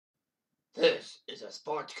This is a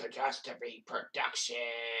sports catastrophe production.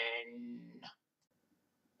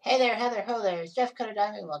 Hey there, Heather, ho there. It's Jeff Cutter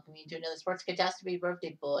welcoming you to another sports catastrophe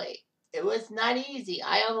birthday boy. It was not easy.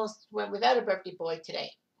 I almost went without a birthday boy today,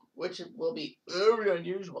 which will be very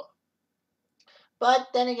unusual. But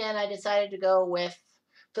then again, I decided to go with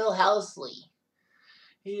Phil Housley.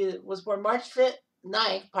 He was born March 5th,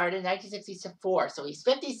 9th, pardon, 1964. So he's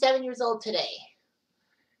 57 years old today.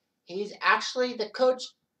 He's actually the coach.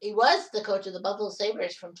 He was the coach of the Buffalo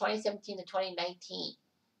Sabres from 2017 to 2019.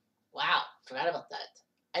 Wow, forgot about that.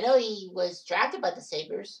 I know he was drafted by the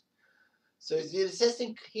Sabres, so he's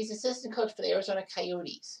assistant coach for the Arizona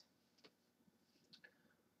Coyotes.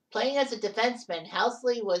 Playing as a defenseman,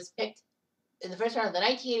 Housley was picked in the first round of the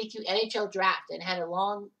 1982 NHL draft and had a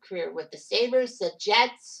long career with the Sabres, the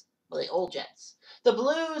Jets, well, the old Jets, the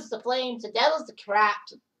Blues, the Flames, the Devils, the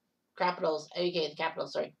Capitals, aka the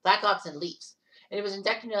Capitals, sorry, Blackhawks, and Leafs. And he was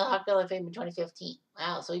inducted into the Hockey Hall of Fame in 2015.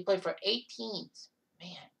 Wow, so he played for 8 teams.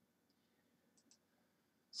 Man.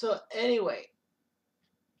 So anyway,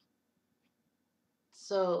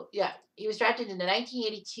 yeah, he was drafted in the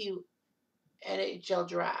 1982 NHL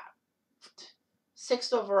draft,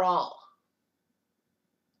 6th overall.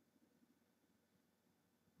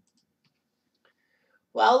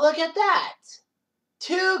 Well, look at that.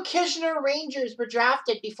 2 Kitchener Rangers were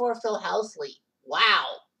drafted before Phil Housley. Wow.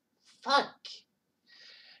 Fuck.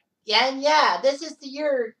 Yeah, and yeah, this is the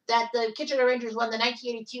year that the Kitchener Rangers won the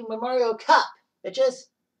 1982 Memorial Cup.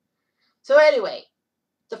 So anyway,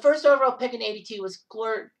 the first overall pick in 82 was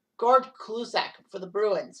Gord Klusak for the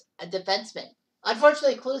Bruins, a defenseman.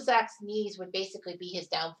 Unfortunately, Klusak's knees would basically be his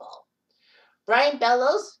downfall. Brian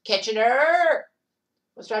Bellows, Kitchener,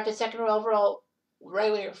 was drafted second overall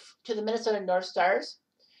right winger to the Minnesota North Stars.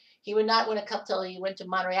 He would not win a cup till he went to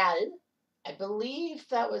Montreal. I believe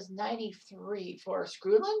that was 93 for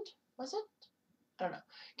Screwland, was it? I don't know.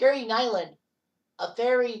 Gary Nyland, a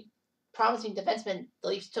very promising defenseman the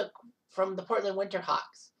Leafs took from the Portland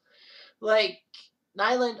Winterhawks. Like,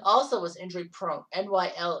 Nyland also was injury prone.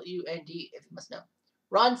 Nylund, if you must know.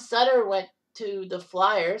 Ron Sutter went to the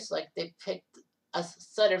Flyers. Like, they picked a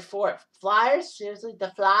Sutter for Flyers? Seriously?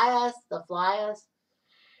 The Flyers.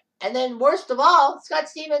 And then, worst of all, Scott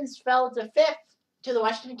Stevens fell to 5th to the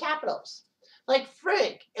Washington Capitals. Like,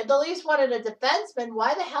 frig, if the Leafs wanted a defenseman,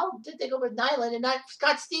 why the hell did they go with Nyland and not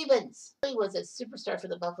Scott Stevens? He was a superstar for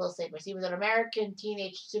the Buffalo Sabres. He was an American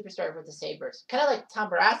teenage superstar for the Sabres. Kind of like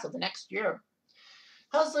Tom Barrasso the next year.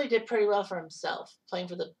 Housley did pretty well for himself playing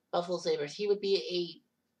for the Buffalo Sabres. He would be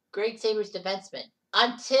a great Sabres defenseman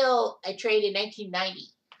until a trade in 1990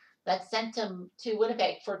 that sent him to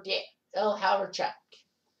Winnipeg for Dale Hawerchuk.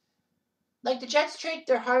 Like, the Jets traded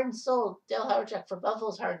their heart and soul, Dale Hawerchuk, for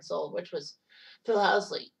Buffalo's heart and soul, which was Phil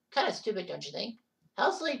Housley. Kind of stupid, don't you think?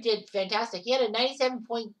 Housley did fantastic. He had a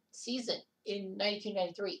 97-point season in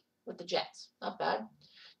 1993 with the Jets. Not bad.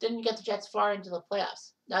 Didn't get the Jets far into the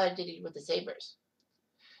playoffs. Neither did he with the Sabres.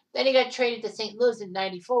 Then he got traded to St. Louis in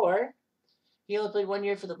 94. He only played 1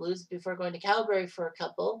 year for the Blues before going to Calgary for a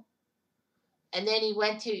couple. And then he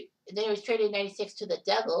was traded in 96 to the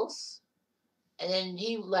Devils. And then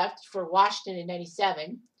he left for Washington in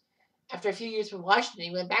 97. After a few years with Washington,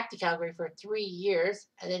 he went back to Calgary for 3 years.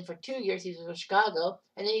 And then for 2 years, he was with Chicago.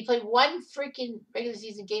 And then he played 1 freaking regular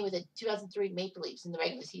season game with the 2003 Maple Leafs in the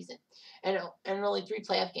regular season. And only 3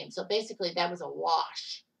 playoff games. So basically, that was a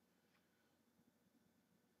wash.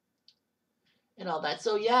 And all that.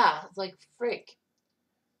 So yeah, it's like, frick.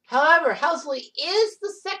 However, Housley is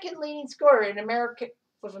the second leading scorer in America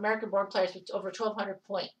with American-born players with over 1,200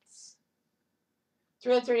 points.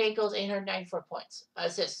 338 goals, 894 points.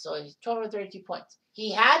 Assists, so he's 1,232 points.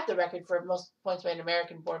 He had the record for most points by an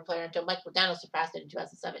American-born player until Mike Modano surpassed it in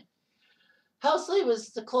 2007. Housley was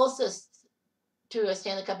the closest to a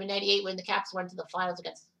Stanley Cup in 98 when the Caps went to the finals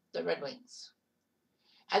against the Red Wings.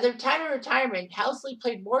 At the time of retirement, Housley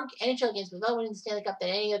played more NHL games without winning the Stanley Cup than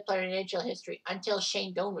any other player in NHL history until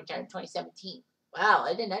Shane Doan retired in 2017. Wow,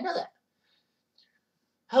 I did not know that.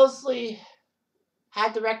 Housley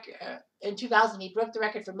had the record in 2000. He broke the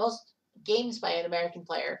record for most games by an American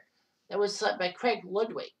player. That was set by Craig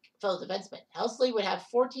Ludwig, fellow defenseman. Housley would have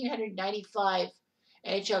 1,495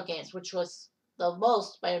 NHL games, which was the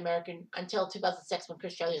most by an American until 2006 when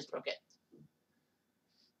Chris Chelios broke it.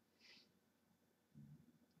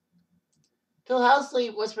 Phil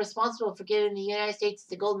Housley was responsible for giving the United States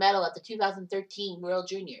the gold medal at the 2013 World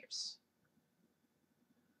Juniors.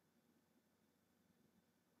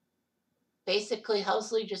 Basically,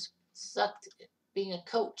 Housley just sucked being a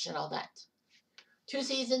coach and all that. 2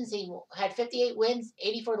 seasons, he had 58 wins,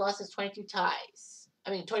 84 losses, 22 ties.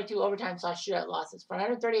 22 overtime / shootout losses for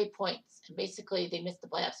 138 points. And basically, they missed the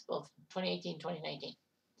playoffs both 2018 and 2019.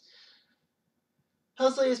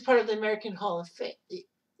 Housley is part of the American Hall of Fame, the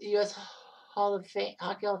U.S.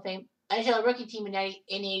 Hockey Hall of Fame. NHL rookie team in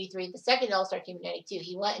 83, the second All-Star team in 92.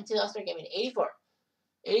 He went into the All-Star game in 84,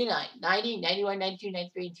 89, 90, 91, 92,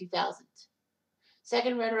 93, and 2000.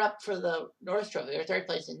 Second runner-up for the Norris Trophy, or third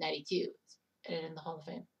place in 92, and in the Hall of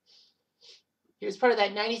Fame. He was part of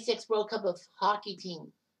that 96 World Cup of Hockey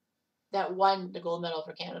team that won the gold medal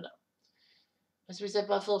for Canada. This was a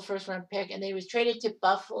Buffalo first-round pick, and then he was traded to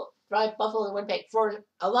Buffalo and Winnipeg for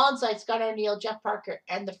alongside Scott Arniel, Jeff Parker,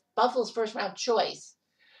 and the Buffalo's first-round choice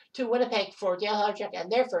to Winnipeg for Dale Hawerchuk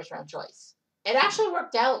and their first-round choice. It actually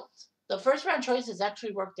worked out. The first-round choices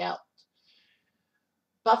actually worked out.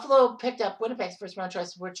 Buffalo picked up Winnipeg's first-round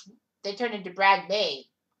choice, which they turned into Brad May.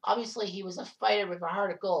 Obviously, he was a fighter with a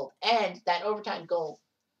heart of gold, and that overtime goal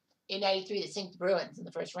in 93 to sink the Bruins in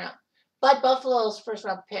the first round. But Buffalo's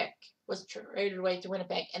first-round pick was traded away to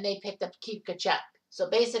Winnipeg, and they picked up CUtastrophe. So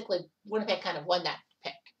basically, Winnipeg kind of won that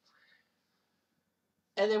pick.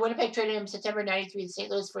 And then Winnipeg traded him September 93 to St.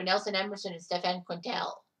 Louis for Nelson Emerson and Stefan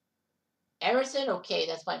Quintal. Emerson, okay,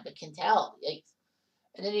 that's fine, but Quintal, yikes.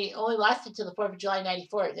 And then he only lasted until the 4th of July,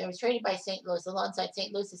 94. Then he was traded by St. Louis alongside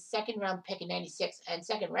St. Louis' second-round pick in 96 and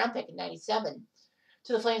second-round pick in 97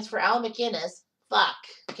 to the Flames for Al McInnes,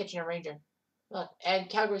 Kitchener Ranger, and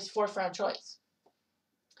Calgary's fourth-round choice.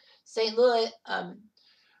 St. Louis,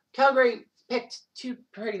 Calgary picked two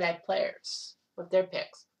pretty bad players with their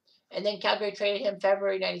picks. And then Calgary traded him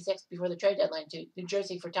February 96 before the trade deadline to New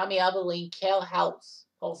Jersey for Tommy Abeline, Cale House,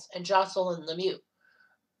 and Jocelyn Lemieux,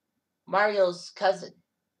 Mario's cousin.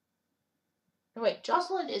 No, wait,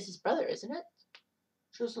 Jocelyn is his brother, isn't it?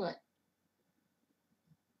 Jocelyn.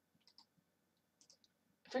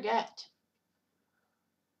 I forget.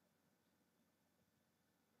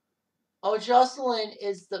 Oh, Jocelyn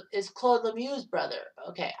is Claude Lemieux's brother.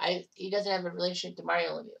 Okay, he doesn't have a relationship to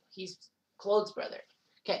Mario Lemieux. He's Claude's brother.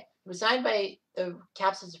 Okay, he was signed by the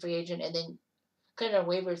Caps as a free agent, and then cleared on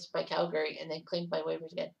waivers by Calgary, and then claimed by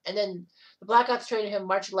waivers again. And then the Blackhawks traded him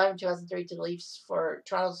March 11, 2003 to the Leafs for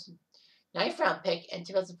Toronto's 9th-round pick and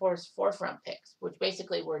 2004's 4th-round picks, which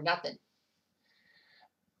basically were nothing.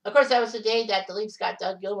 Of course, that was the day that the Leafs got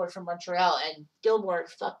Doug Gilmour from Montreal, and Gilmour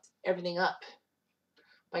fucked everything up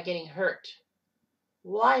by getting hurt.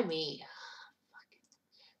 Why me?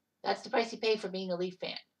 That's the price you pay for being a Leaf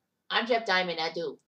fan. I'm Jeff Diamond. Adieu.